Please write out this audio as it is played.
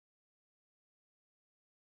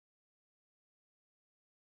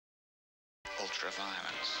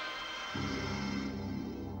ultra-violence.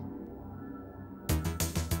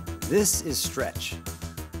 This is Stretch.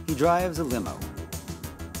 He drives a limo.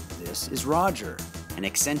 This is Roger, an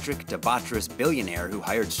eccentric, debaucherous billionaire who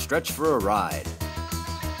hired Stretch for a ride.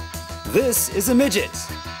 This is a midget.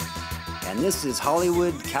 And this is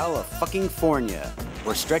Hollywood, California,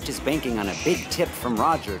 where Stretch is banking on a big tip from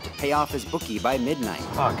Roger to pay off his bookie by midnight.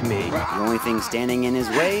 Fuck me. The only thing standing in his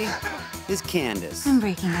way is Candace. I'm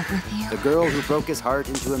breaking up with you. The girl who broke his heart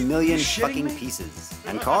into a million fucking pieces.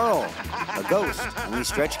 And Carl, a ghost only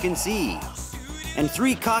Stretch can see. And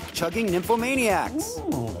 3 cock-chugging nymphomaniacs.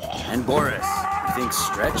 Ooh. And Boris, who thinks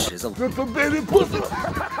Stretch is a little baby pussy.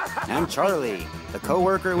 And Charlie, the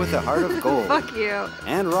co-worker with a heart of gold. Fuck you.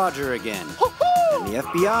 And Roger again. And the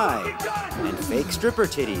FBI. And fake stripper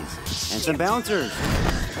titties. And some bouncers.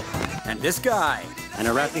 And this guy. And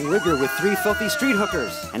a rapping rigger with 3 filthy street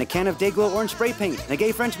hookers. And a can of Dayglow orange spray paint. And a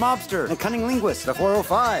gay French mobster. And a cunning linguist. The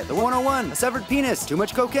 405. The 101. A severed penis. Too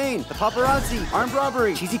much cocaine. The paparazzi. Armed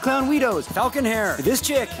robbery. Cheesy clown Weedos. Falcon hair. This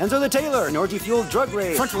chick. Enzo the tailor. An orgy-fueled drug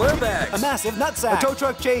raid. Frontal airbags. A massive nutsack. A tow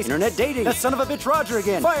truck chase. Internet dating. That son of a bitch Roger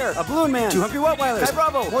again. Fire. A balloon man. 2 hungry Rottweilers. Guy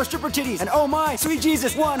Bravo. More stripper titties. And oh my, sweet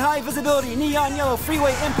Jesus, 1 high visibility neon yellow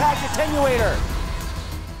freeway impact attenuator.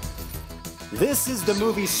 This is the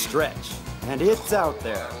movie Stretch. And it's out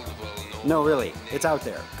there. No, really, it's out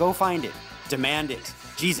there. Go find it. Demand it.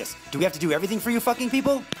 Jesus, do we have to do everything for you fucking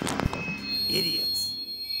people? Idiot.